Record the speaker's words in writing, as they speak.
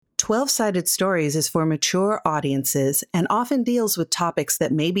12-Sided Stories is for mature audiences and often deals with topics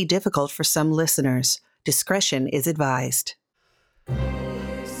that may be difficult for some listeners. Discretion is advised.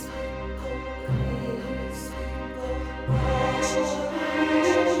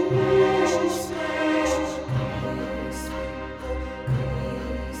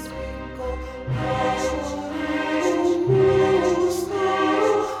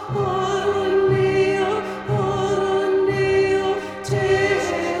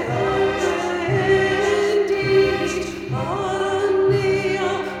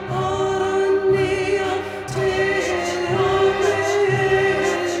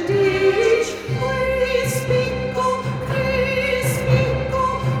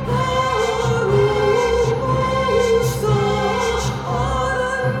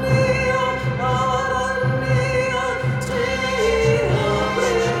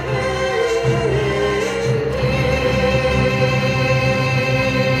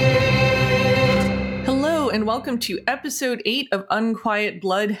 Welcome to episode 8 of Unquiet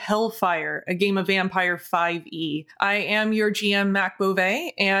Blood Hellfire, a game of Vampire 5e. I am your GM, Mac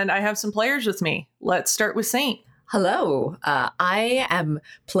Beauvais, and I have some players with me. Let's start with Saint. Hello, I am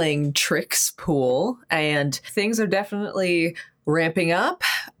playing Trix Pool, and things are definitely ramping up.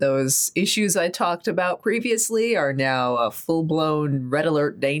 Those issues I talked about previously are now a full-blown red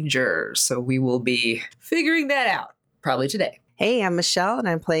alert danger, so we will be figuring that out, probably today. Hey, I'm Michelle, and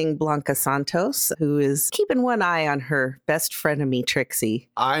I'm playing Blanca Santos, who is keeping one eye on her best frenemy, Trixie.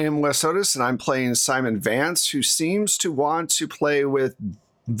 I am Wes Otis, and I'm playing Simon Vance, who seems to want to play with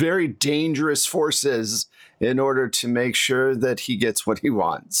very dangerous forces in order to make sure that he gets what he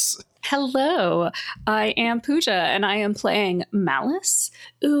wants. Hello, I am Pooja, and I am playing Malice,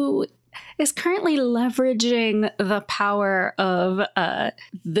 who is currently leveraging the power of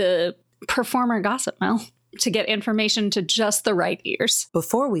the performer Gossip Mill to get information to just the right ears.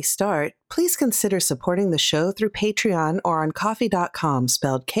 Before we start, please consider supporting the show through Patreon or on Ko-fi,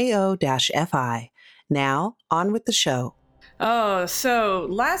 spelled Ko-fi. Now, on with the show. Oh, so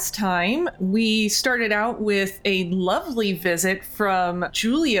last time we started out with a lovely visit from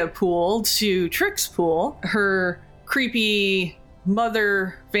Julia Pool to Trix Pool, her creepy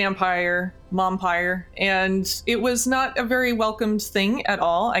mother vampire, mompire, and it was not a very welcomed thing at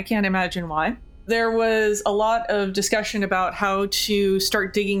all. I can't imagine why. There was a lot of discussion about how to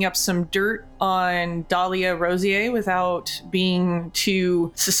start digging up some dirt on Dahlia Rosier without being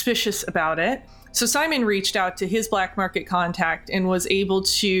too suspicious about it. So Simon reached out to his black market contact and was able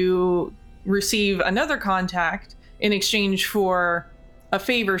to receive another contact in exchange for a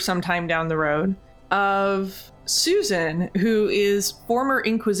favor sometime down the road of Susan, who is former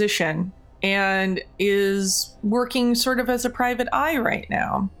Inquisition and is working sort of as a private eye right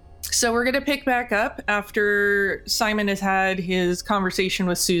now. So we're going to pick back up after Simon has had his conversation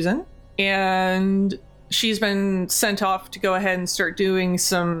with Susan, and she's been sent off to go ahead and start doing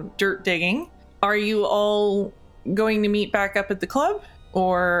some dirt digging. Are you all going to meet back up at the club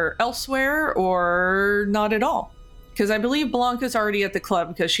or elsewhere, or not at all? Because I believe Blanca's already at the club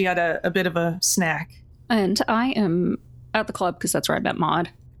because she had a bit of a snack. And I am at the club because that's where I met Maud.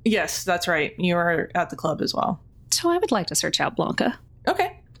 Yes, that's right. You are at the club as well. So I would like to search out Blanca.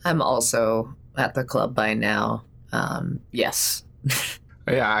 Okay. I'm also at the club by now. Yes.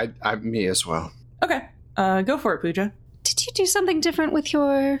 Yeah, I'm me as well. Okay. Go for it, Pooja. Did you do something different with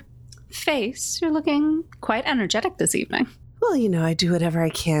your face? You're looking quite energetic this evening. Well, I do whatever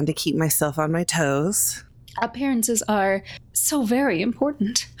I can to keep myself on my toes. Appearances are so very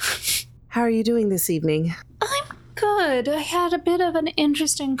important. How are you doing this evening? I'm good. I had a bit of an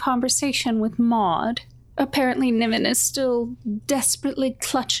interesting conversation with Maud. Apparently Niven is still desperately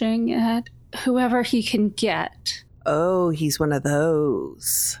clutching at whoever he can get. Oh, he's one of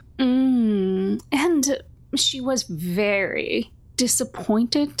those. And she was very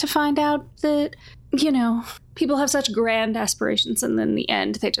disappointed to find out that, people have such grand aspirations and then in the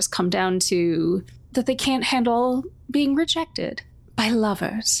end they just come down to that they can't handle being rejected by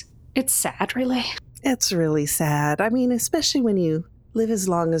lovers. It's sad, really. It's really sad. I mean, especially when you live as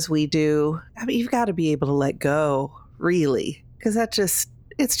long as we do. I mean, you've got to be able to let go, really, because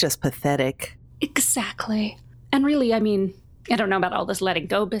it's just pathetic. Exactly. And really, I mean, I don't know about all this letting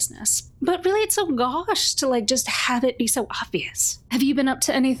go business, but really it's so gosh to just have it be so obvious. Have you been up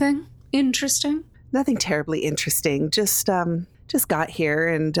to anything interesting? Nothing terribly interesting. Just got here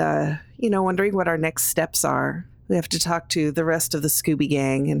and, wondering what our next steps are. We have to talk to the rest of the Scooby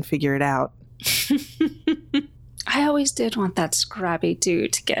Gang and figure it out. I always did want that Scrappy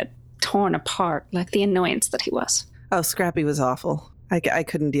dude to get torn apart, like the annoyance that he was. Oh, Scrappy was awful. I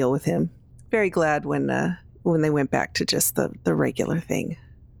couldn't deal with him. Very glad when they went back to just the regular thing.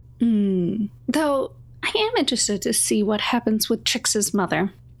 Though I am interested to see what happens with Trix's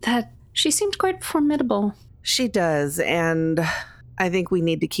mother. That she seemed quite formidable. She does, and I think we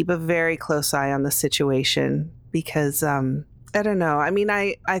need to keep a very close eye on the situation because, I don't know. I mean,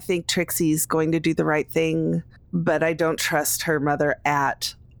 I think Trixie's going to do the right thing, but I don't trust her mother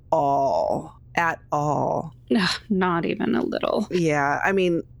at all. At all. Not even a little. Yeah, I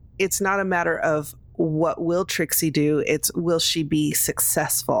mean, it's not a matter of what will Trixie do, it's will she be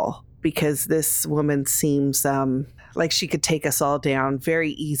successful? Because this woman seems like she could take us all down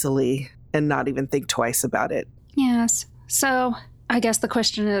very easily and not even think twice about it. Yes. So I guess the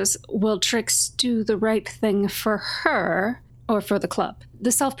question is, will Trix do the right thing for her or for the club?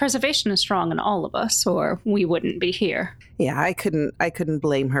 The self-preservation is strong in all of us, or we wouldn't be here. Yeah, I couldn't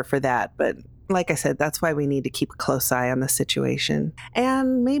blame her for that, but like I said, that's why we need to keep a close eye on the situation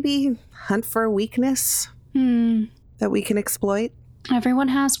and maybe hunt for a weakness that we can exploit. Everyone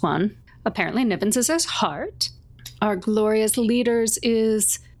has one. Apparently Nivens is his heart. Our glorious leaders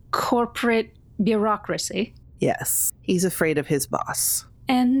is corporate bureaucracy. Yes, he's afraid of his boss.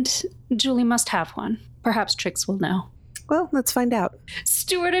 And Julie must have one. Perhaps Trix will know. Well, let's find out.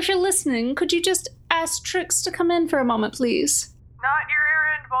 Stuart, if you're listening, could you just ask Trix to come in for a moment, please? Not your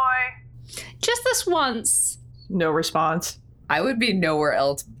errand, boy. Just this once. No response. I would be nowhere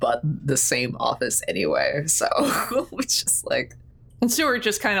else but the same office anyway, so it's just like... And Stuart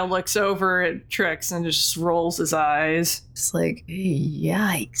just kind of looks over at Trix and just rolls his eyes. It's like,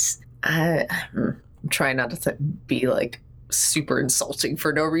 yikes. I'm trying not to be like super insulting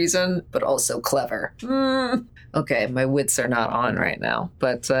for no reason, but also clever. Okay, my wits are not on right now,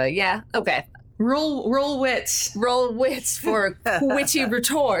 but yeah, okay. Roll wits. Roll wits for witty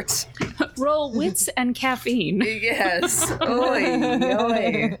retort. Roll wits and caffeine. Yes. Oy,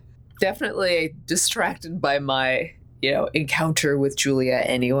 oy. Definitely distracted by my, encounter with Julia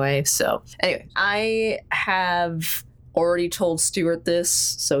anyway. So anyway, I have already told Stuart this,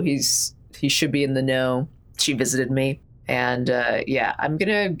 so he should be in the know. She visited me. And yeah, I'm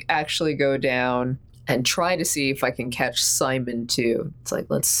going to actually go down and try to see if I can catch Simon too. It's like,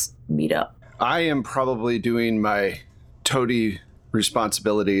 let's meet up. I am probably doing my toady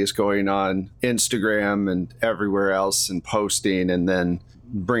responsibilities, going on Instagram and everywhere else and posting, and then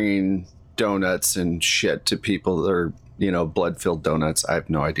bringing donuts and shit to people that are, blood-filled donuts. I have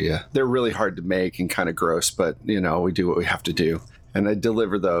no idea. They're really hard to make and kind of gross, but, we do what we have to do. And I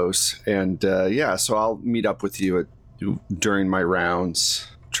deliver those. And yeah, so I'll meet up with you during my rounds.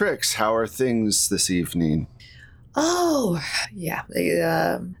 Trix, how are things this evening? Oh, yeah.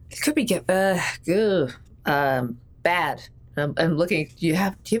 It could be bad. I'm looking. Do you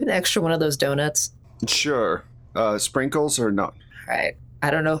have an extra one of those donuts? Sure. Sprinkles or not? All right.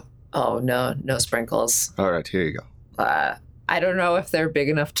 I don't know. Oh, no sprinkles. All right, here you go. I don't know if they're big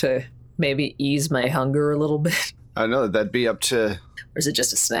enough to maybe ease my hunger a little bit. I know that'd be up to... Or is it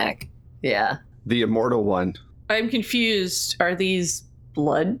just a snack? Yeah. The immortal one. I'm confused. Are these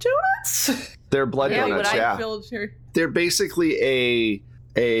blood donuts? They're blood donuts, yeah. They're basically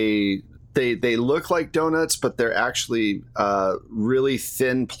they look like donuts, but they're actually really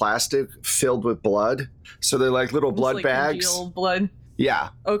thin plastic filled with blood. So they're like little blood like bags. Congealed blood. Yeah.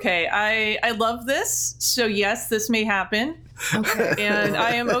 Okay, I love this. So yes, this may happen. Okay. And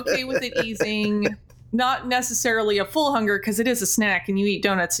I am okay with it easing. Not necessarily a full hunger, because it is a snack and you eat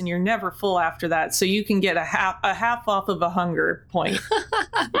donuts and you're never full after that. So you can get a half off of a hunger point.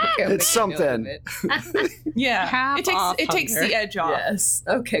 Okay, it's something. Yeah. It takes the edge off. Yes.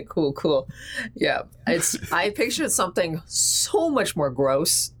 Okay, cool. Yeah. I pictured something so much more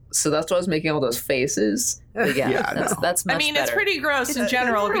gross. So that's why I was making all those faces. But yeah, that's much better. It's pretty gross in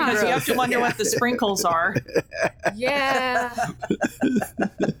general because you have to wonder what the sprinkles are. Yeah.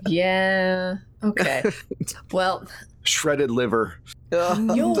 Yeah. Okay. Well, shredded liver.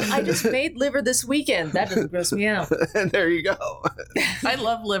 Yo, I just made liver this weekend. That doesn't gross me out. And there you go. I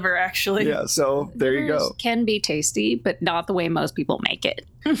love liver, actually. Yeah, so there you go. Can be tasty, but not the way most people make it.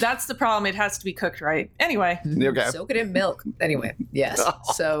 That's the problem. It has to be cooked right. Anyway. Okay. Soak it in milk. Anyway, yes.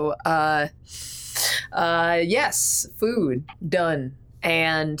 So, yes, food done.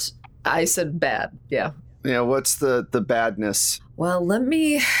 And I said bad. Yeah. Yeah, what's the badness? Well, let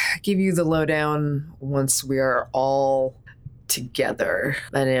me give you the lowdown once we are all together.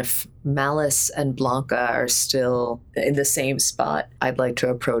 And if Malice and Blanca are still in the same spot, I'd like to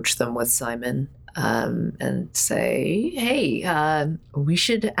approach them with Simon and say, hey, we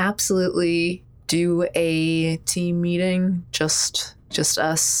should absolutely do a team meeting, just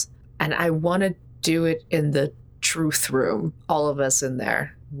us. And I want to do it in the truth room, all of us in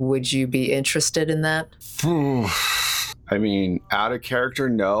there. Would you be interested in that? I mean, out of character,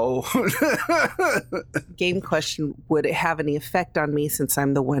 no. Game question, would it have any effect on me since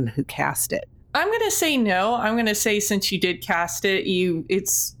I'm the one who cast it? I'm going to say no. I'm going to say since you did cast it,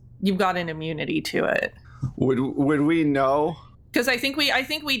 you've got an immunity to it. Would we know? Because I think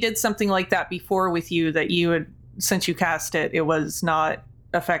we did something like that before with you, that you had, since you cast it, it was not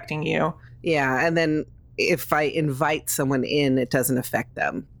affecting you. Yeah, and then if I invite someone in, it doesn't affect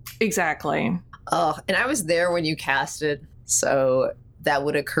them. Exactly. Oh, and I was there when you cast it, so that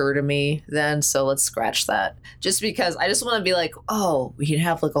would occur to me then. So let's scratch that. Just because I just want to be like, oh, we can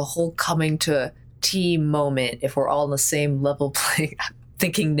have like a whole coming to team moment if we're all on the same level playing.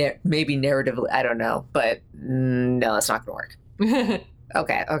 Thinking maybe narratively, I don't know, but no, that's not going to work.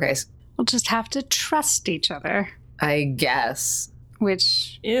 Okay. We'll just have to trust each other. I guess.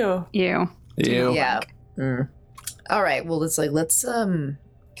 Which Ew. you. Ew. Yeah. All right. Well, let's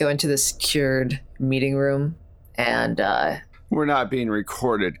go into the secured meeting room and We're not being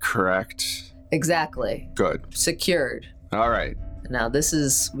recorded, correct? exactly Good. secured. All right. Now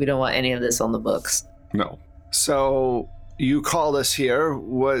we don't want any of this on the books. No. So you called us here.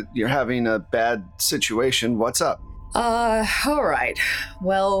 You're having a bad situation. What's up? All right.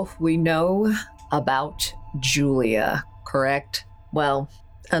 Well, we know about Julia, correct? Well,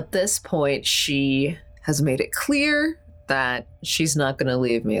 at this point, she has made it clear that she's not going to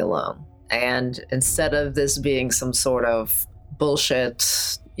leave me alone. And instead of this being some sort of bullshit,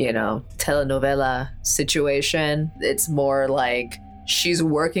 telenovela situation, it's more like she's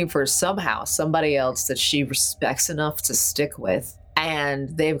working for somebody else that she respects enough to stick with. And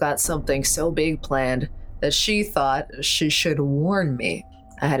they've got something so big planned that she thought she should warn me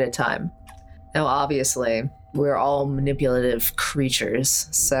ahead of time. Now, obviously, we're all manipulative creatures,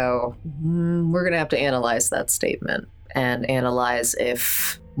 so we're going to have to analyze that statement and analyze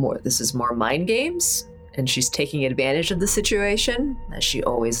if this is more mind games and she's taking advantage of the situation, as she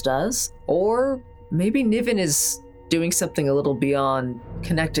always does, or maybe Niven is doing something a little beyond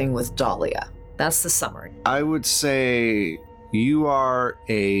connecting with Dahlia. That's the summary. I would say you are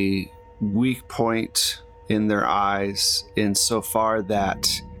a weak point in their eyes insofar that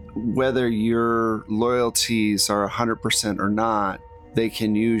whether your loyalties are 100% or not, they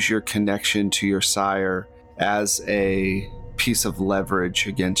can use your connection to your sire as a piece of leverage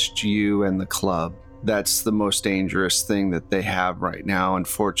against you and the club. That's the most dangerous thing that they have right now,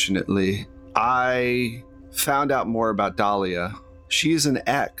 unfortunately. I found out more about Dahlia. She's an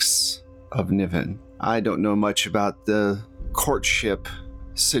ex of Niven. I don't know much about the courtship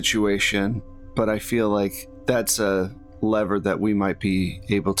situation, but I feel like that's a lever that we might be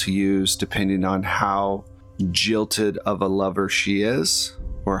able to use depending on how jilted of a lover she is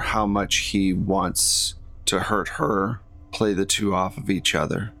or how much he wants to hurt her, play the two off of each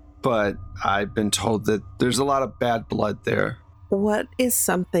other. But I've been told that there's a lot of bad blood there. What is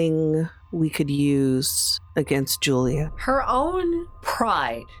something we could use against Julia? Her own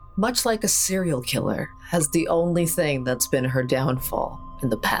pride, much like a serial killer, has the only thing that's been her downfall in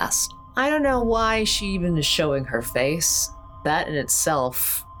the past. I don't know why she even is showing her face. That in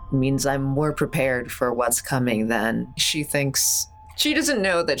itself means I'm more prepared for what's coming than she thinks. She doesn't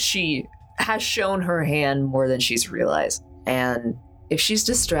know that she has shown her hand more than she's realized. And if she's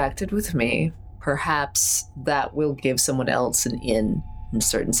distracted with me, perhaps that will give someone else an in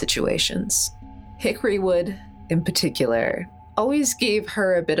certain situations. Hickorywood, in particular, always gave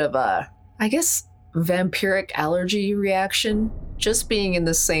her a bit of a, I guess, vampiric allergy reaction, just being in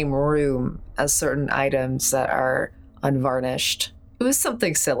the same room as certain items that are unvarnished. It was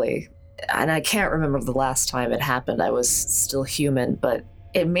something silly, and I can't remember the last time it happened. I was still human, but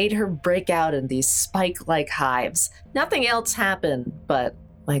it made her break out in these spike-like hives. Nothing else happened, but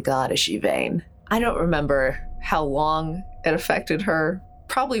my God, is she vain. I don't remember how long it affected her.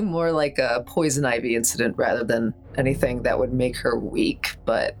 Probably more like a poison ivy incident rather than anything that would make her weak,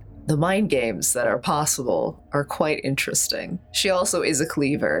 but the mind games that are possible are quite interesting. She also is a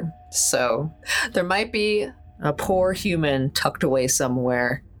cleaver, so there might be a poor human tucked away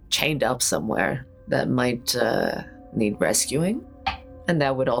somewhere, chained up somewhere, that might need rescuing. And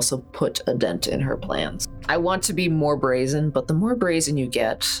that would also put a dent in her plans. I want to be more brazen, but the more brazen you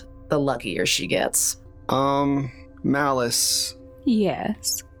get, the luckier she gets. Malice,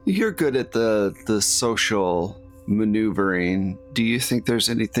 Yes. you're good at the social maneuvering. Do you think there's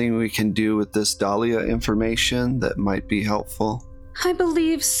anything we can do with this Dahlia information that might be helpful? I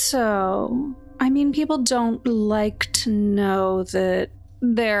believe so. I mean, people don't like to know that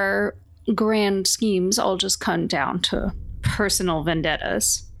their grand schemes all just come down to personal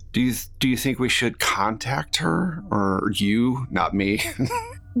vendettas. Do you think we should contact her? Or you, not me?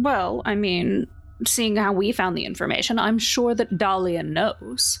 Well, I mean, seeing how we found the information, I'm sure that Dahlia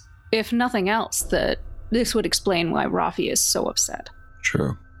knows. If nothing else, that this would explain why Rafi is so upset.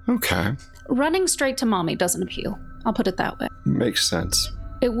 True. Okay. Running straight to mommy doesn't appeal. I'll put it that way. Makes sense.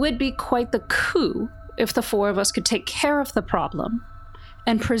 It would be quite the coup if the four of us could take care of the problem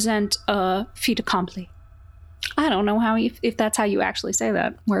and present a fait accompli. I don't know how if that's how you actually say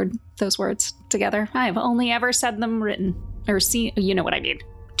those words together. I've only ever said them written or seen. You know what I mean.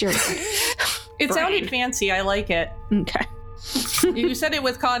 Dear God. It sounded fancy. I like it. Okay. You said it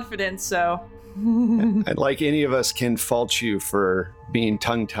with confidence, so. And like any of us can fault you for being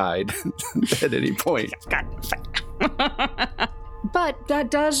tongue-tied at any point. But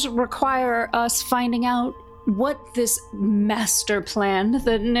that does require us finding out what this master plan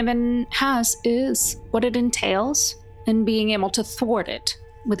that Niven has is, what it entails, and being able to thwart it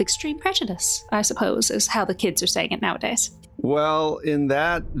with extreme prejudice, I suppose, is how the kids are saying it nowadays. Well, in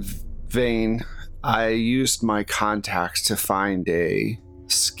that vein, I used my contacts to find a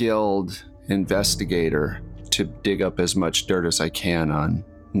skilled investigator to dig up as much dirt as I can on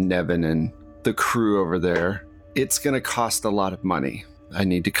Nevin and the crew over there. It's going to cost a lot of money. I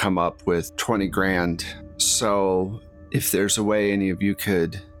need to come up with 20 grand. So if there's a way any of you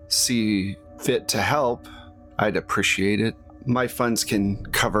could see fit to help, I'd appreciate it. My funds can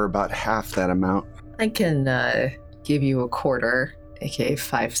cover about half that amount. I can give you a quarter, aka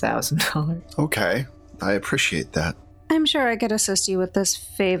 $5,000. Okay, I appreciate that. I'm sure I could assist you with this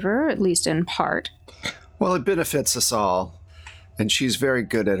favor, at least in part. Well, it benefits us all, and she's very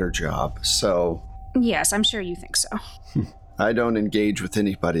good at her job, so... Yes, I'm sure you think so. I don't engage with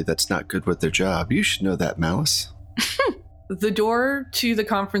anybody that's not good with their job. You should know that, Malice. The door to the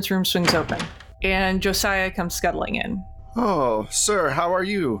conference room swings open, and Josiah comes scuttling in. Oh, sir, how are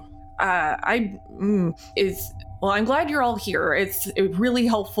you? I'm glad you're all here. It's really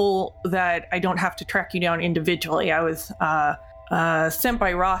helpful that I don't have to track you down individually. I was sent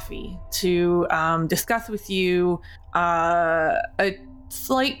by Rafi to discuss with you a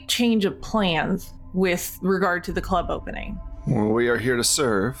slight change of plans with regard to the club opening. Well, we are here to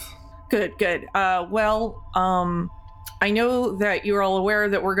serve. Good. I know that you're all aware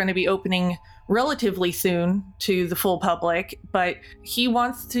that we're going to be opening relatively soon to the full public, but he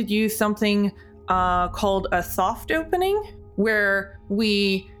wants to do something called a soft opening, where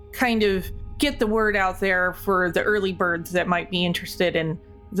we kind of get the word out there for the early birds that might be interested in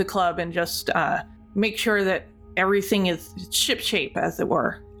the club and just make sure that everything is shipshape, as it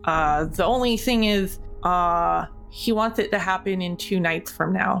were. The only thing is, he wants it to happen in 2 nights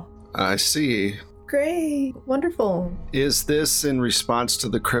from now. I see. Great. Wonderful. Is this in response to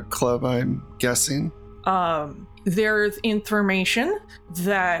the Crypt Club, I'm guessing? There's information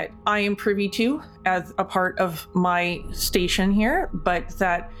that I am privy to as a part of my station here, but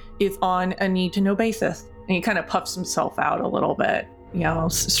that is on a need-to-know basis. And he kind of puffs himself out a little bit,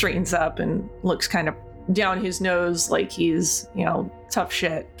 straightens up and looks kind of down his nose like he's, tough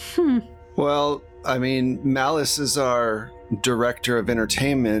shit. Well, I mean, Malice is our director of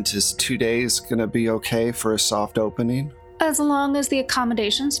entertainment. Is 2 days going to be okay for a soft opening? As long as the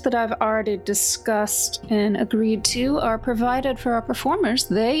accommodations that I've already discussed and agreed to are provided for our performers,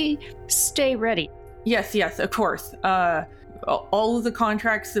 they stay ready. Yes, of course. All of the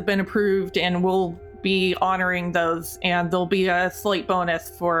contracts have been approved, and we'll be honoring those, and there'll be a slight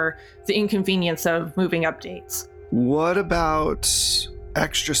bonus for the inconvenience of moving updates. What about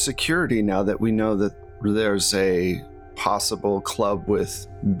extra security now that we know that there's a possible club with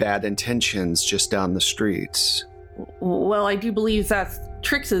bad intentions just down the streets? Well, I do believe that's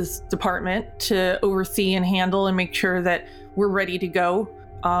Trix's department to oversee and handle and make sure that we're ready to go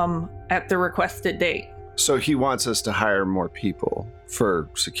at the requested date. So he wants us to hire more people for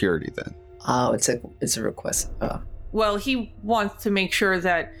security then? Oh, it's a request. Well, he wants to make sure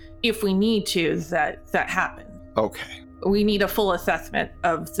that if we need to, that happens. Okay. We need a full assessment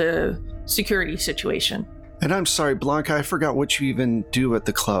of the security situation. And I'm sorry, Blanca, I forgot what you even do at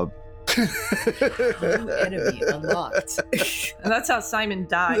the club. New enemy unlocked. And that's how Simon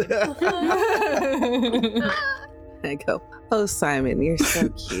died. I go, oh, Simon, you're so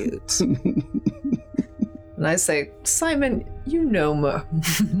cute. And I say, Simon, you know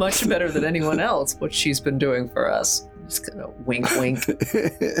much better than anyone else what she's been doing for us. Just kind of wink, wink.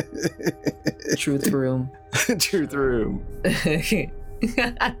 Truth room. Truth room.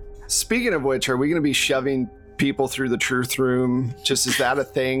 Speaking of which, are we going to be shoving people through the truth room? Just is that a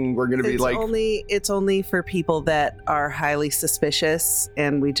thing? We're going to be it's only for people that are highly suspicious,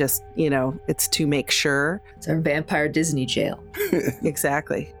 and we just, it's to make sure. It's our vampire Disney jail.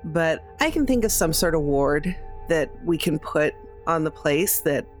 Exactly. But I can think of some sort of ward that we can put on the place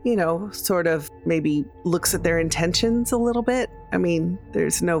that, sort of maybe looks at their intentions a little bit. I mean,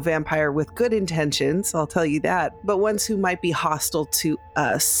 there's no vampire with good intentions, I'll tell you that, but ones who might be hostile to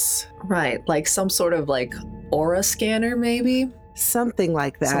us. Right, like some sort of like aura scanner, maybe? Something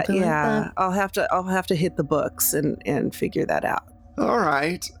like that. Something like that. I'll have to hit the books and figure that out. All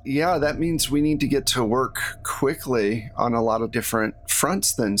right. Yeah, that means we need to get to work quickly on a lot of different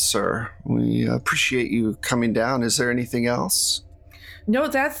fronts then, sir. We appreciate you coming down. Is there anything else? No,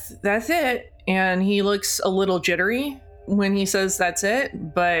 that's it. And he looks a little jittery when he says that's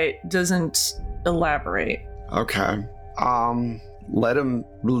it, but doesn't elaborate. Okay. Let him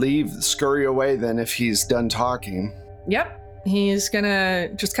leave, scurry away then if he's done talking. Yep. He's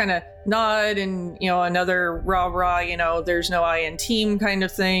gonna just kind of nod and, another rah, there's no I in team kind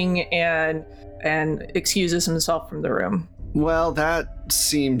of thing, and excuses himself from the room. Well, that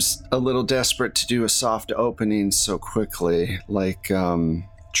seems a little desperate to do a soft opening so quickly, like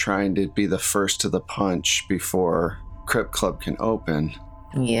trying to be the first to the punch before Crypt Club can open.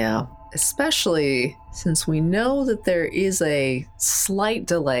 Yeah, especially since we know that there is a slight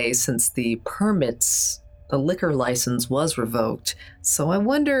delay since the liquor license was revoked. So I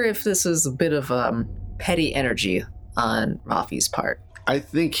wonder if this is a bit of petty energy on Rafi's part. I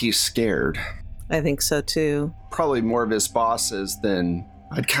think he's scared. I think so too. Probably more of his bosses than...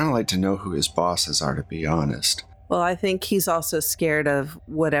 I'd kind of like to know who his bosses are, to be honest. Well, I think he's also scared of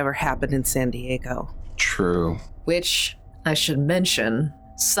whatever happened in San Diego. True. Which, I should mention,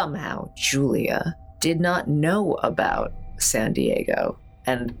 somehow Julia did not know about San Diego.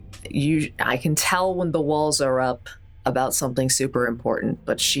 And I can tell when the walls are up about something super important,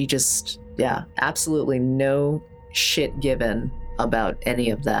 but she just, absolutely no shit given about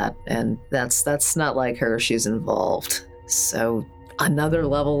any of that. And that's not like her. She's involved. So another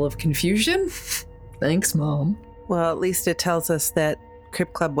level of confusion. Thanks, Mom. Well, at least it tells us that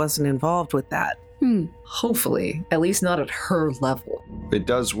Crypt Club wasn't involved with that. Hopefully, at least not at her level. It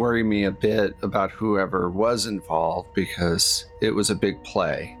does worry me a bit about whoever was involved because it was a big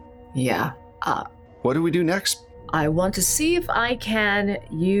play. Yeah. What do we do next? I want to see if I can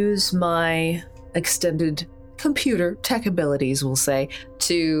use my extended computer tech abilities, we'll say,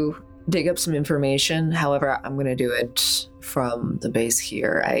 to dig up some information. However, I'm going to do it from the base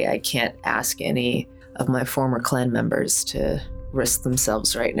here. I can't ask any of my former clan members to risk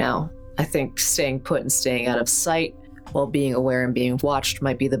themselves right now. I think staying put and staying out of sight while being aware and being watched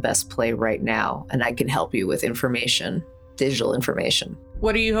might be the best play right now, and I can help you with information, digital information.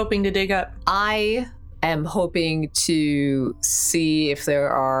 What are you hoping to dig up? I am hoping to see if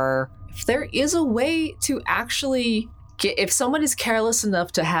there is a way to actually get, if someone is careless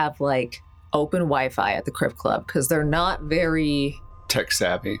enough to have like open Wi-Fi at the Crypt Club, because they're not very tech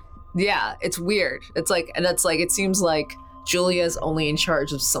savvy. Yeah, it's weird. It seems like Julia's only in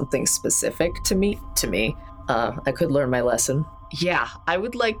charge of something specific to me. I could learn my lesson. Yeah, I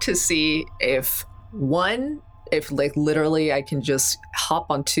would like to see if like literally I can just hop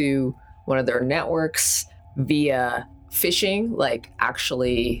onto one of their networks via phishing, like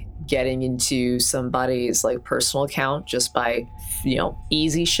actually getting into somebody's like personal account just by,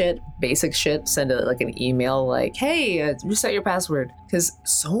 easy shit, basic shit, send like an email like, hey, reset your password. Because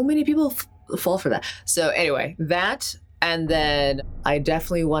so many people fall for that. So anyway, that, and then I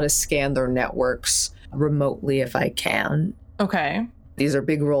definitely want to scan their networks remotely if I can. Okay. These are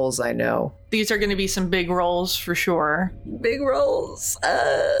big roles, I know. These are going to be some big roles for sure. Big roles.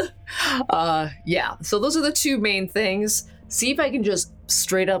 Yeah. So those are the two main things. See if I can just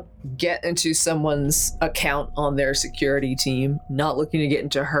straight up get into someone's account on their security team, not looking to get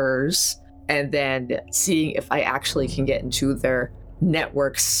into hers, and then seeing if I actually can get into their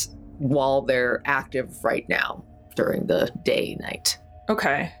networks while they're active right now during the day, night.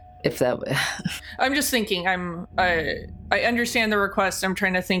 Okay. If that I'm just thinking, I understand the request. I'm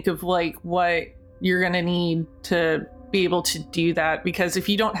trying to think of like what you're going to need to be able to do that, because if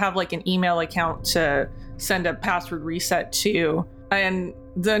you don't have like an email account to send a password reset to, and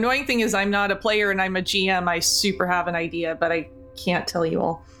the annoying thing is I'm not a player and I'm a GM, I super have an idea, but I can't tell you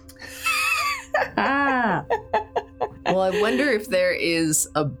all. Well, I wonder if there is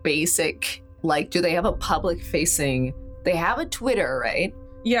a basic, like, do they have a public facing, they have a Twitter, right?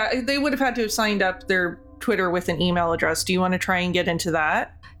 Yeah, they would have had to have signed up their Twitter with an email address. Do you want to try and get into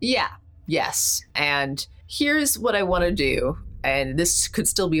that? Yeah. Yes. And here's what I want to do. And this could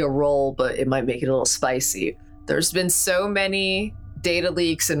still be a role, but it might make it a little spicy. There's been so many data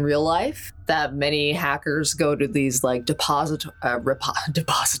leaks in real life that many hackers go to these like repositories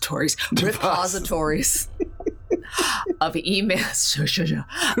of emails.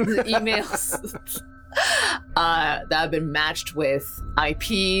 Emails that have been matched with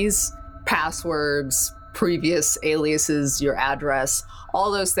IPs, passwords, previous aliases, your address,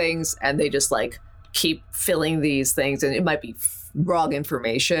 all those things, and they just like keep filling these things, and it might be wrong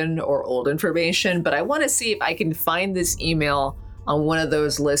information or old information, but I want to see if I can find this email on one of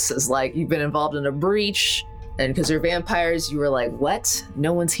those lists as like, you've been involved in a breach, and because you're vampires, you were like, what?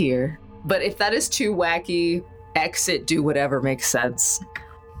 No one's here. But if that is too wacky, exit, do whatever makes sense.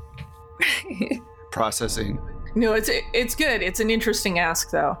 Processing. No, it's good. It's an interesting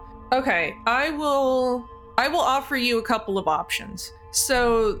ask, though. Okay, I will offer you a couple of options.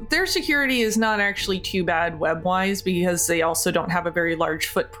 So their security is not actually too bad web-wise because they also don't have a very large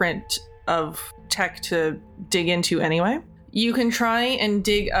footprint of tech to dig into anyway. You can try and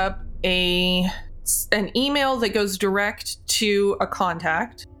dig up an email that goes direct to a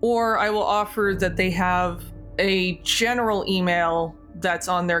contact, or I will offer that they have a general email that's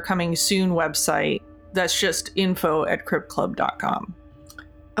on their coming soon website that's just info@cryptclub.com.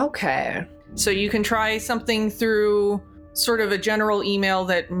 Okay. So you can try something through sort of a general email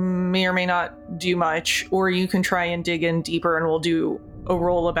that may or may not do much, or you can try and dig in deeper, and we'll do a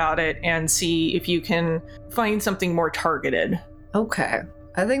roll about it and see if you can find something more targeted. Okay.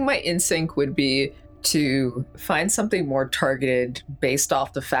 I think my instinct would be to find something more targeted based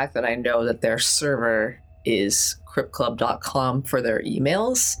off the fact that I know that their server is cryptclub.com for their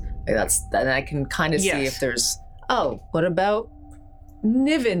emails. Then I can kind of see if there's, what about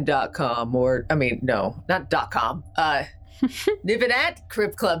Niven.com, or no, not .com. Niven at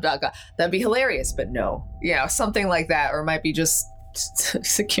cryptclub.com. That'd be hilarious, but no. Yeah, something like that, or it might be just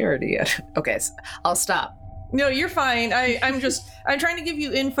security. Okay, so I'll stop. No, you're fine. I'm trying to give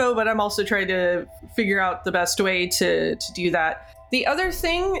you info, but I'm also trying to figure out the best way to do that. The other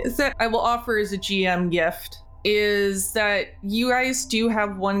thing that I will offer as a GM gift is that you guys do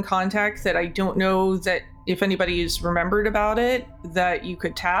have one contact that I don't know that if anybody's remembered about it, that you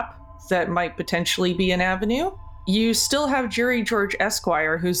could tap, that might potentially be an avenue. You still have Jerry George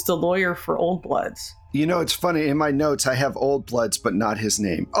Esquire, who's the lawyer for Old Bloods. You know, it's funny. In my notes, I have Old Bloods, but not his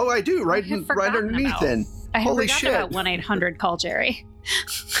name. Oh, I do. Right underneath. Then. I had Holy forgotten shit. about 1-800 call Jerry.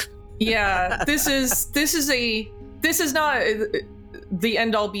 Yeah, this is not the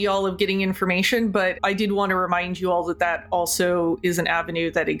end all be all of getting information, but I did want to remind you all that also is an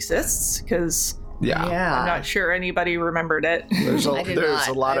avenue that exists, because I'm not sure anybody remembered it. There's a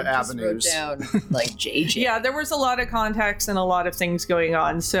lot of avenues. Wrote down, like JJ. Yeah, there was a lot of contacts and a lot of things going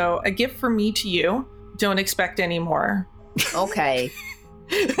on. So a gift from me to you. Don't expect any more. Okay.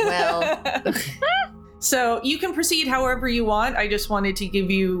 Well. So you can proceed however you want. I just wanted to give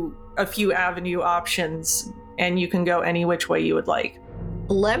you a few avenue options, and you can go any which way you would like.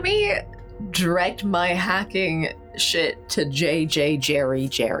 Let me direct my hacking shit to Jerry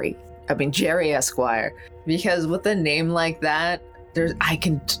Esquire, because with a name like that, there's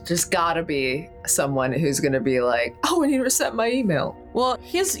gotta be someone who's gonna be like, I need to reset my email. Well,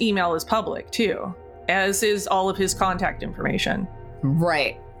 his email is public too, as is all of his contact information.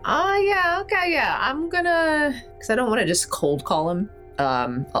 Right. I'm gonna, because I don't want to just cold call him.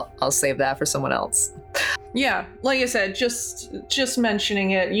 I'll save that for someone else. Yeah, like I said, just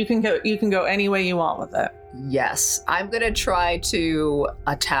mentioning it, you can go any way you want with it. Yes, I'm gonna try to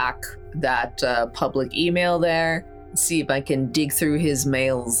attack that public email there, see if I can dig through his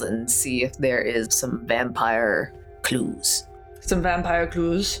mails and see if there is some vampire clues.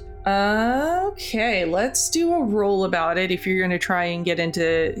 Okay, let's do a roll about it. If you're going to try and get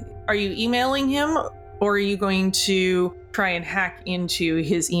into, are you emailing him, or are you going to try and hack into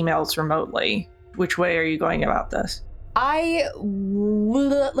his emails remotely? Which way are you going about this?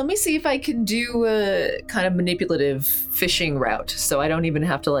 Let me see if I can do a kind of manipulative phishing route, so I don't even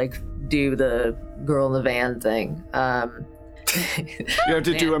have to like do the girl in the van thing. You have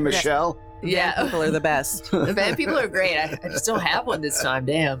to do a Michelle? Yeah. Van people are the best. The van people are great. I just don't have one this time.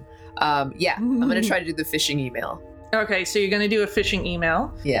 Damn. I'm gonna try to do the phishing email. Okay, so you're gonna do a phishing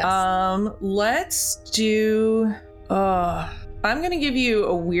email. Yes. Let's do. I'm gonna give you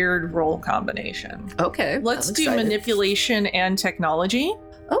a weird roll combination. Okay. Let's I'm do excited. manipulation and technology.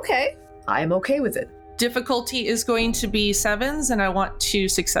 Okay. I'm okay with it. Difficulty is going to be 7s, and I want 2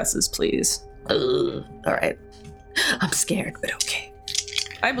 successes, please. All right. I'm scared, but okay.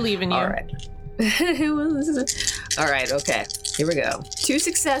 I believe in you. All right. All right, okay. Here we go. 2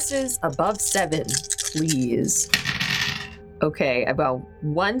 successes above 7, please. Okay, I got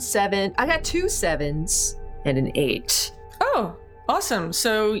 1 7. I got 2 7s and an 8. Oh, awesome.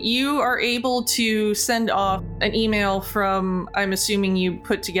 So you are able to send off an email from, I'm assuming you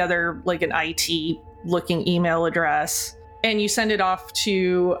put together like an IT looking email address, and you send it off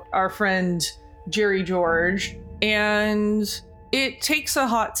to our friend Jerry George, and it takes a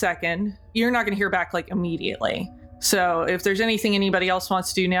hot second. You're not going to hear back like immediately. So if there's anything anybody else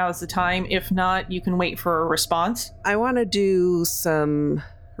wants to do, now is the time. If not, you can wait for a response. I want to do some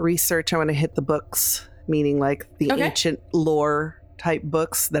research. I want to hit the books, meaning like the ancient lore type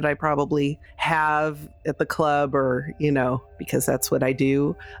books that I probably have at the club, or, because that's what I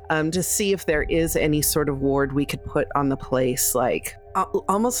do, to see if there is any sort of ward we could put on the place, like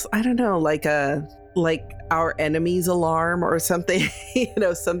almost, I don't know, like our enemy's alarm or something,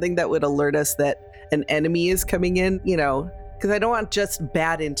 something that would alert us that an enemy is coming in, because I don't want just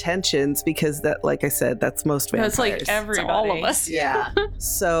bad intentions, because that, like I said, that's most vampires. That's like everybody. It's all of us. Yeah.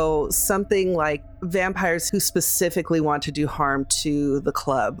 So something like vampires who specifically want to do harm to the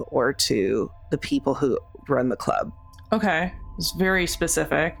club or to the people who run the club. Okay. It's very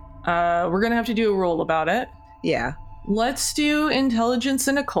specific. We're going to have to do a roll about it. Yeah. Let's do intelligence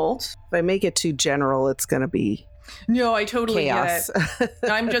and occult. If I make it too general, it's going to be No, I totally chaos. get it.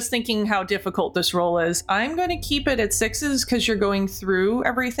 I'm just thinking how difficult this roll is. I'm going to keep it at 6s because you're going through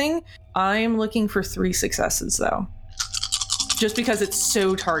everything. I'm looking for 3 successes, though. Just because it's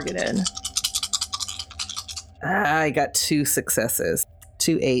so targeted. I got 2 successes,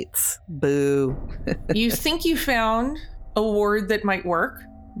 2 8s. Boo. You think you found a ward that might work,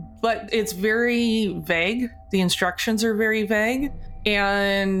 but it's very vague. The instructions are very vague.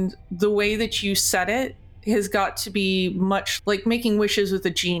 And the way that you set it has got to be much like making wishes with a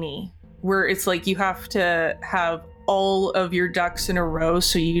genie, where it's like you have to have all of your ducks in a row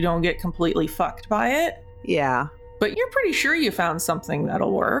so you don't get completely fucked by it. Yeah. But you're pretty sure you found something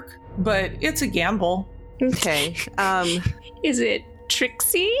that'll work, but it's a gamble. Okay. Is it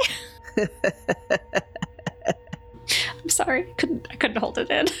Trixie? I'm sorry. I couldn't hold it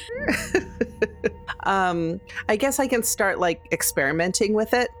in. I guess I can start like experimenting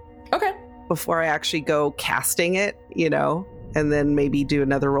with it Okay. before I actually go casting it, and then maybe do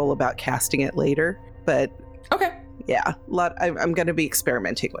another roll about casting it later. But Okay. yeah, I'm going to be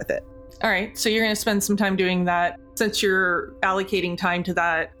experimenting with it. All right. So you're going to spend some time doing that. Since you're allocating time to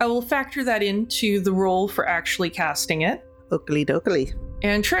that, I will factor that into the roll for actually casting it. Oakley dokley.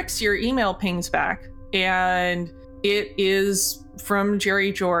 And Trix, your email pings back, and it is from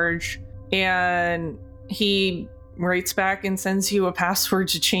Jerry George, and he writes back and sends you a password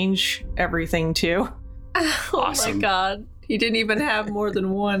to change everything to. Oh Awesome. my god. He didn't even have more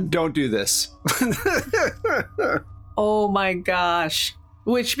than one. Don't do this. Oh my gosh.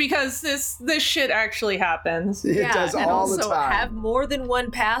 Which, because this shit actually happens. It does and all the also time. have more than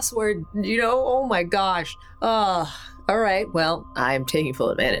one password, oh my gosh. All right, well, I'm taking full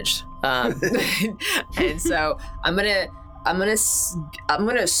advantage. And so I'm gonna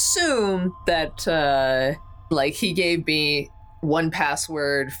assume that like he gave me one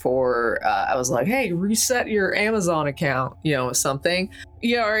password for I was like, hey, reset your Amazon account, something.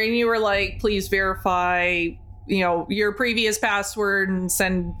 Yeah, or and you were like, please verify, your previous password and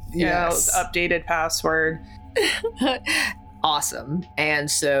send, Yes. updated password. Awesome.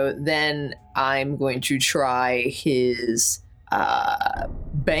 And so then I'm going to try his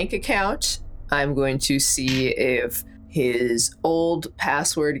bank account. I'm going to see if his old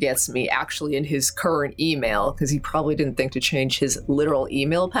password gets me actually in his current email, because he probably didn't think to change his literal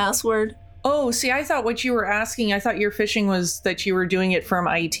email password. Oh, see, I thought what you were asking, I thought your phishing was that you were doing it from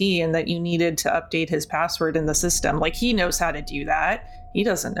IT and that you needed to update his password in the system. Like, he knows how to do that. He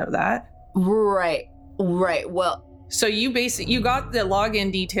doesn't know that. Right. Well, So you got the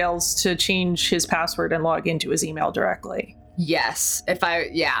login details to change his password and log into his email directly. yes.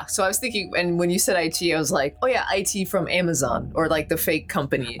 So I was thinking, and when you said IT, I was like, oh yeah, IT from Amazon, or like the fake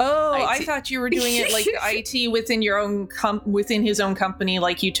company. Oh, IT. I thought you were doing it like IT within your own within his own company,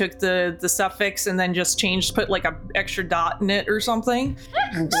 like you took the suffix and then just put like a extra dot in it or something,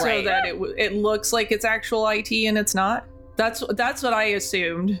 so Right. that it looks like it's actual IT and it's not. That's what I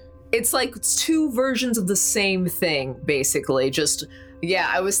assumed. It's like two versions of the same thing, basically. Just, yeah,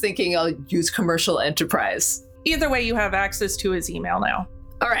 I was thinking I'll use commercial enterprise. Either way, you have access to his email now.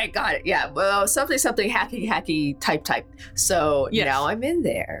 All right, got it. Yeah, well, something hacky type. So Yes. now I'm in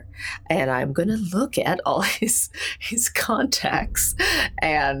there, and I'm gonna look at all his contacts.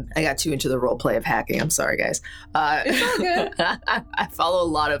 And I got too into the role play of hacking. I'm sorry, guys. It's all good. I follow a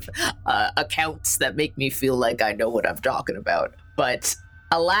lot of accounts that make me feel like I know what I'm talking about. But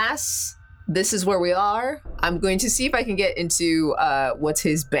alas, this is where we are. I'm going to see if I can get into what's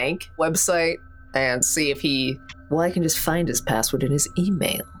his bank website and see if I can just find his password in his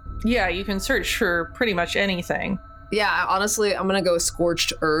email. Yeah, you can search for pretty much anything. Yeah, honestly, I'm going to go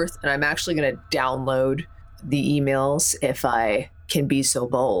scorched earth, and I'm actually going to download the emails if I can be so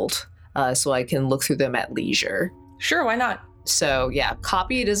bold. so I can look through them at leisure. Sure, why not? So yeah,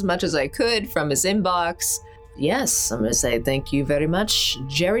 copied as much as I could from his inbox. Yes, I'm going to say thank you very much,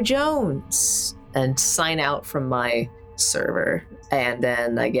 Jerry Jones, and sign out from my server. And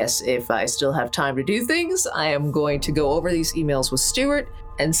then I guess if I still have time to do things, I am going to go over these emails with Stuart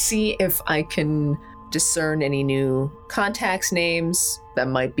and see if I can discern any new contacts names that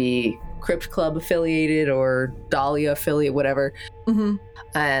might be Crypt Club affiliated or Dahlia affiliate, whatever. Mm-hmm.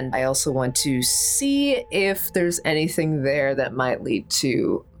 And I also want to see if there's anything there that might lead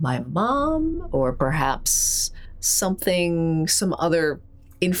to my mom or perhaps some other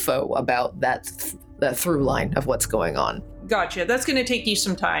info about that through line of what's going on. Gotcha. That's going to take you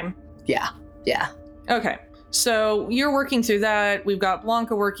some time. Yeah. Okay. So you're working through that. We've got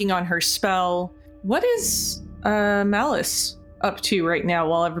Blanca working on her spell. What is Malice up to right now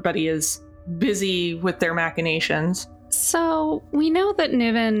while everybody is busy with their machinations? So we know that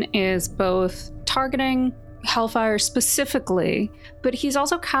Niven is both targeting Hellfire specifically, but he's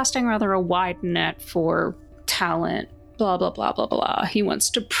also casting rather a wide net for talent. Blah, blah, blah, blah, blah. He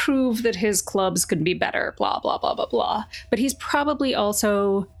wants to prove that his clubs can be better. Blah, blah, blah, blah, blah. But he's probably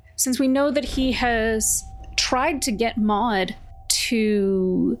also, since we know that he has tried to get Maud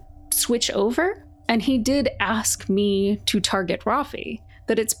to switch over, and he did ask me to target Rafi,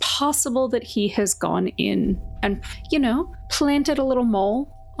 that it's possible that he has gone in and, planted a little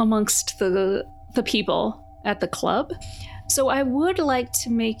mole amongst the people at the club. So I would like to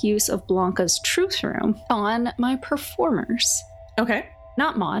make use of Blanca's truth room on my performers. Okay.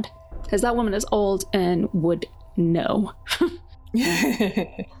 Not Maud, because that woman is old and would know.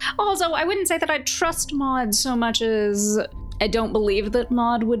 Also, I wouldn't say that I trust Maud so much as I don't believe that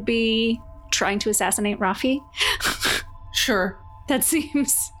Maud would be trying to assassinate Rafi. Sure. That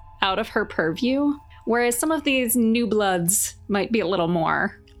seems out of her purview. Whereas some of these new bloods might be a little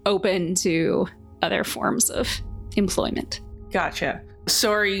more open to other forms of employment. Gotcha.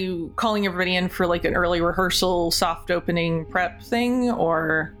 So are you calling everybody in for like an early rehearsal, soft opening prep thing,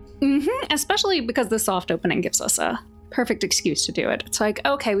 or? Especially because the soft opening gives us a perfect excuse to do it. It's like,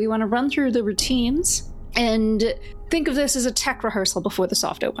 okay, we want to run through the routines and think of this as a tech rehearsal before the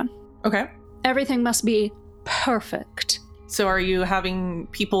soft open. Okay. Everything must be perfect. So are you having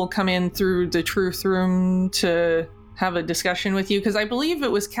people come in through the truth room to have a discussion with you? Because I believe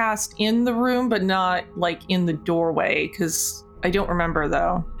it was cast in the room, but not like in the doorway, because I don't remember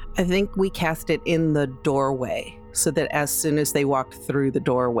though. I think we cast it in the doorway so that as soon as they walked through the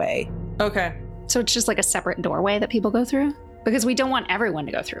doorway. Okay. So it's just like a separate doorway that people go through? Because we don't want everyone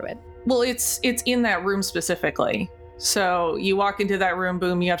to go through it. Well, it's in that room specifically. So you walk into that room,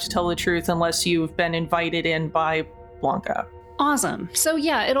 boom, you have to tell the truth unless you've been invited in by Blanca. Awesome. So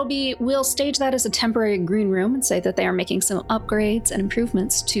yeah, we'll stage that as a temporary green room and say that they are making some upgrades and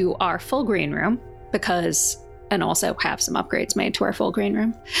improvements to our full green room and also have some upgrades made to our full green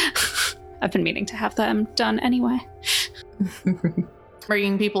room. I've been meaning to have them done anyway.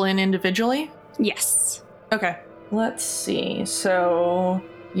 Bringing people in individually? Yes. Okay. Let's see. So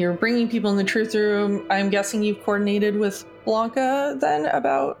you're bringing people in the truth room. I'm guessing you've coordinated with Blanca then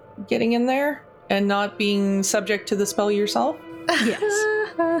about getting in there and not being subject to the spell yourself?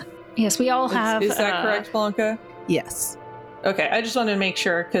 Yes. Yes, we all have. Is that correct, Blanca? Yes. Okay, I just wanted to make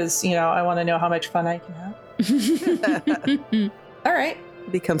sure because, I want to know how much fun I can have. All right.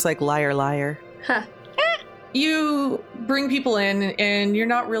 Becomes like liar, liar. Huh. You bring people in and you're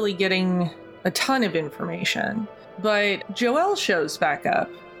not really getting a ton of information, but Joelle shows back up.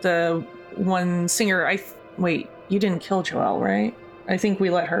 The one singer, wait, you didn't kill Joelle, right? I think we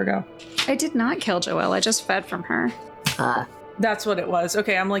let her go. I did not kill Joelle. I just fed from her. That's what it was.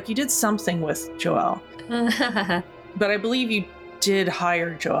 Okay, I'm like, you did something with Joelle. But I believe you did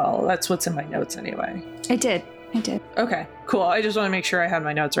hire Joelle. That's what's in my notes anyway. I did. Okay, cool. I just want to make sure I had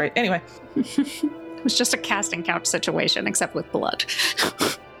my notes right. Anyway. It was just a casting couch situation, except with blood.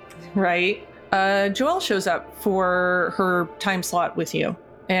 Right. Joelle shows up for her time slot with you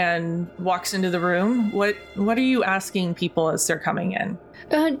and walks into the room. What are you asking people as they're coming in?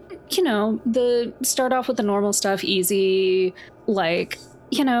 Start off with the normal stuff, easy, like,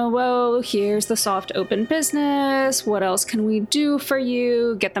 here's the soft open business. What else can we do for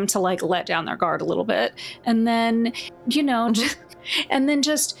you? Get them to let down their guard a little bit. And then,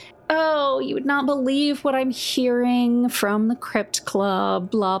 just, oh, you would not believe what I'm hearing from the Crypt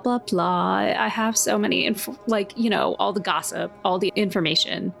Club, blah, blah, blah. I have so many, all the gossip, all the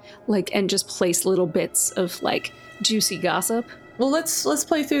information, and just place little bits of, juicy gossip. Well, let's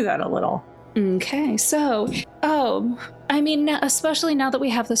play through that a little. Okay, so, especially now that we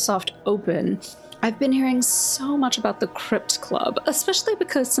have the soft open, I've been hearing so much about the Crypt Club, especially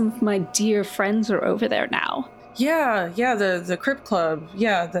because some of my dear friends are over there now. Yeah, the Crypt Club.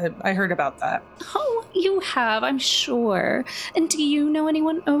 Yeah, I heard about that. Oh, you have, I'm sure. And do you know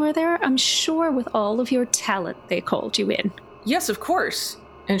anyone over there? I'm sure with all of your talent they called you in. Yes, of course.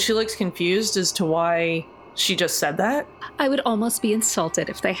 And she looks confused as to why she just said that. I would almost be insulted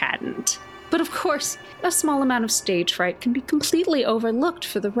if they hadn't. But of course, a small amount of stage fright can be completely overlooked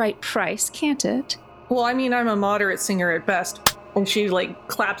for the right price, can't it? Well, I mean, I'm a moderate singer at best. And she,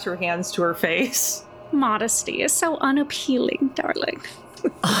 claps her hands to her face. Modesty is so unappealing, darling.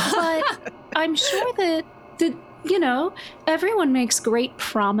 But I'm sure that, everyone makes great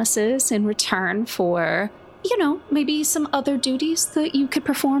promises in return for, maybe some other duties that you could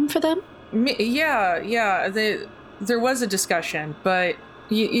perform for them. Yeah. There was a discussion, but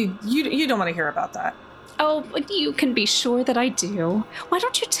you don't want to hear about that. Oh, but you can be sure that I do. Why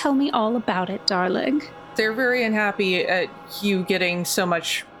don't you tell me all about it, darling? They're very unhappy at you getting so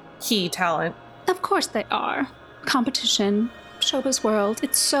much key talent. Of course they are. Competition, showbiz world,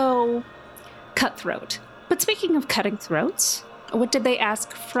 it's so cutthroat. But speaking of cutting throats, what did they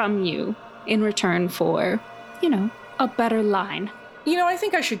ask from you in return for, a better line? I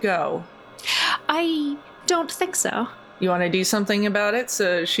think I should go. I don't think so. You want to do something about it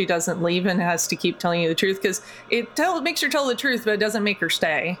so she doesn't leave and has to keep telling you the truth? Because it makes her tell the truth, but it doesn't make her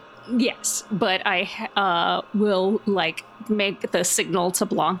stay. Yes, but I will, make the signal to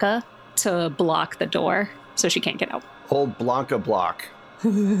Blanca to block the door so she can't get out. Old Blanca block.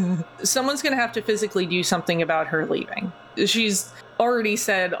 Someone's going to have to physically do something about her leaving. She's already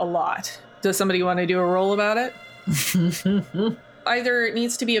said a lot. Does somebody want to do a roll about it? Either it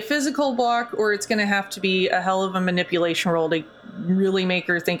needs to be a physical block or it's going to have to be a hell of a manipulation roll to really make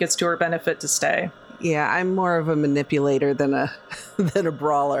her think it's to her benefit to stay. Yeah, I'm more of a manipulator than a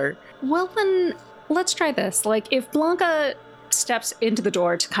brawler. Well, then let's try this. If Blanca steps into the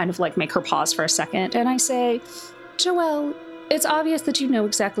door to kind of make her pause for a second, and I say, Joelle, it's obvious that you know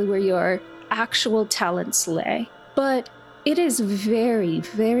exactly where your actual talents lay, but it is very,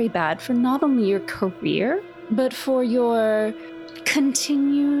 very bad for not only your career, but for your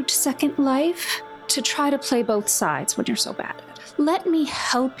continued second life to try to play both sides when you're so bad at it. Let me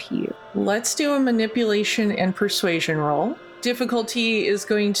help you. Let's do a manipulation and persuasion roll. Difficulty is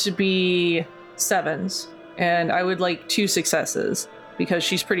going to be 7s, and I would like 2 successes because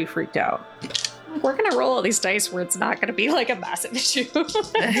she's pretty freaked out. We're gonna roll all these dice where it's not gonna be a massive issue.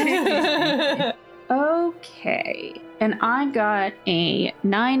 Okay, and I got a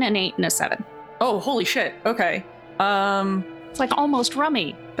 9, an 8, and a 7. Oh, holy shit. Okay. It's almost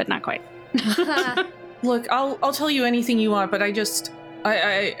rummy, but not quite. Look, I'll tell you anything you want, but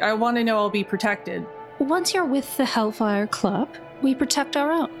I want to know I'll be protected. Once you're with the Hellfire Club, we protect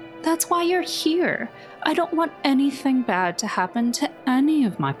our own. That's why you're here. I don't want anything bad to happen to any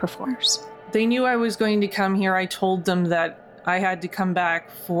of my performers. They knew I was going to come here. I told them that I had to come back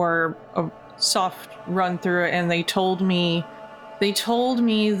for a soft run through, and they told me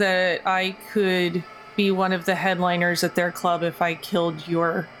that I could be one of the headliners at their club if I killed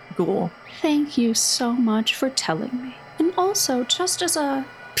your ghoul. Thank you so much for telling me. And also, just as a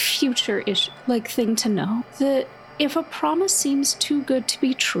future thing to know, that if a promise seems too good to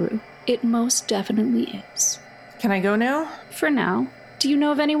be true, it most definitely is. Can I go now? For now. Do you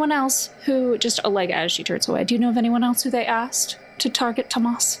know of anyone else who, as she turns away, do you know of anyone else who they asked to target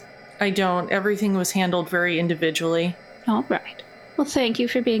Tomas? I don't. Everything was handled very individually. All right. Well, thank you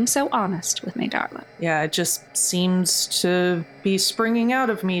for being so honest with me, darling. Yeah, it just seems to be springing out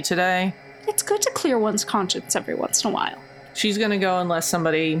of me today. It's good to clear one's conscience every once in a while. She's gonna go unless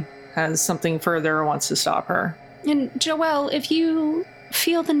somebody has something further or wants to stop her. And Joelle, if you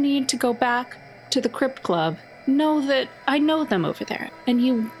feel the need to go back to the Crypt Club, know that I know them over there, and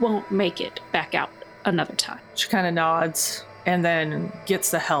you won't make it back out another time. She kind of nods and then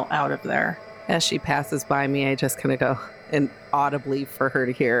gets the hell out of there. As she passes by me, I just kind of go, and audibly for her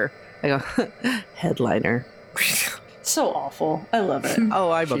to hear, I go, headliner. So awful. I love it.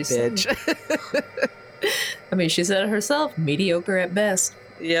 Oh, I'm a bitch. I mean, she said it herself, mediocre at best.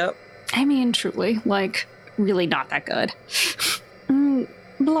 Yep. I mean, truly, really not that good.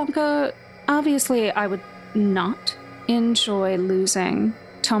 Blanca, obviously I would not enjoy losing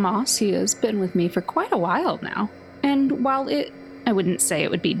Tomas. He has been with me for quite a while now. And while I wouldn't say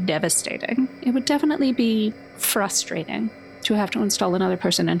it would be devastating, it would definitely be frustrating to have to install another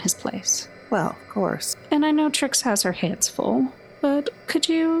person in his place. Well, of course. And I know Trix has her hands full, but is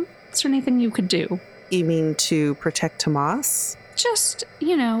there anything you could do? You mean to protect Tomas? Just, a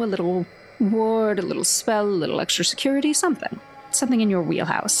little ward, a little spell, a little extra security, something. Something in your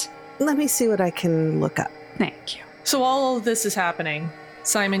wheelhouse. Let me see what I can look up. Thank you. So all of this is happening.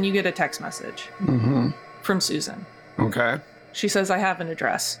 Simon, you get a text message from Susan. Okay. She says, I have an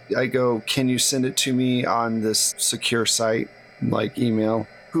address. I go, can you send it to me on this secure site, like email?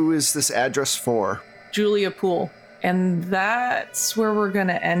 Who is this address for? Julia Poole. And that's where we're going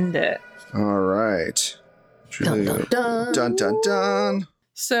to end it. All right. Dun, dun, dun. Dun, dun, dun.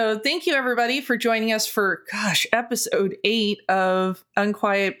 So thank you, everybody, for joining us for, episode 8 of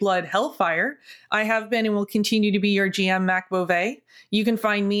Unquiet Blood Hellfire. I have been and will continue to be your GM, Mac Beauvais. You can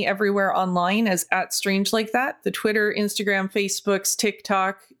find me everywhere online as @StrangeLikeThat, the Twitter, Instagram, Facebooks,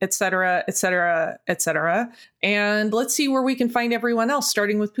 TikTok, etc., etc., etc. And let's see where we can find everyone else,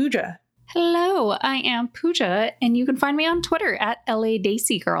 starting with Pooja. Hello, I am Pooja, and you can find me on Twitter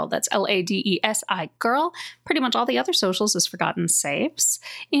 @LADesigirl. That's LADESI girl. Pretty much all the other socials is Forgotten Saves.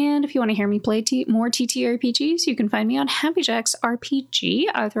 And if you want to hear me play more TTRPGs, you can find me on Happy Jacks RPG,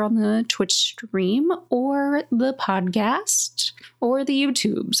 either on the Twitch stream or the podcast or the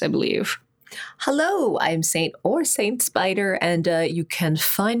YouTubes, I believe. Hello, I'm Saint Spider, and you can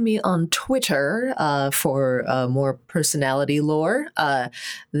find me on Twitter for more personality lore.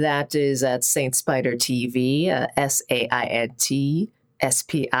 That is at Saint Spider TV, SAINTSPIDER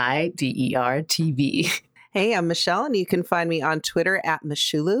TV. Hey, I'm Michelle, and you can find me on Twitter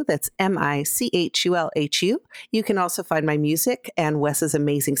 @Michulu. That's MICHULHU. You can also find my music and Wes's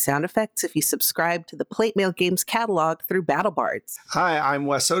amazing sound effects if you subscribe to the Plate Mail Games catalog through BattleBards. Hi, I'm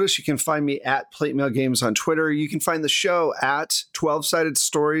Wes Otis. You can find me at Plate Mail Games on Twitter. You can find the show at 12-Sided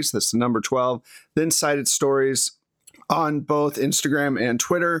Stories. That's the number 12. Then Sided Stories on both Instagram and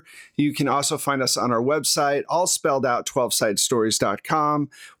Twitter. You can also find us on our website, all spelled out, 12sidedstories.com.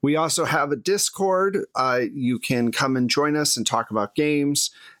 We also have a Discord. You can come and join us and talk about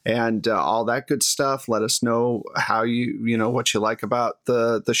games and all that good stuff. Let us know how what you like about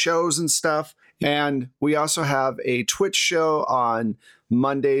the shows and stuff. And we also have a Twitch show on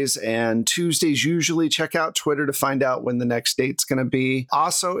Mondays and Tuesdays. Usually check out Twitter to find out when the next date's going to be.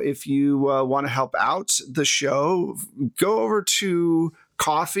 Also, if you want to help out the show, go over to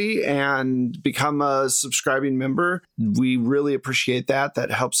Coffee and become a subscribing member. We really appreciate that.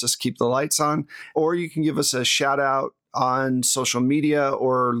 That helps us keep the lights on. Or you can give us a shout out on social media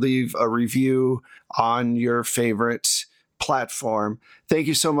or leave a review on your favorite platform. Thank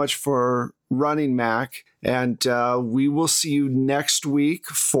you so much for running, Mac. And we will see you next week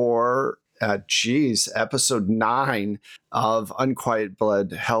for, episode 9 of Unquiet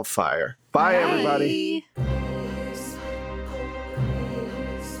Blood Hellfire. Bye, everybody.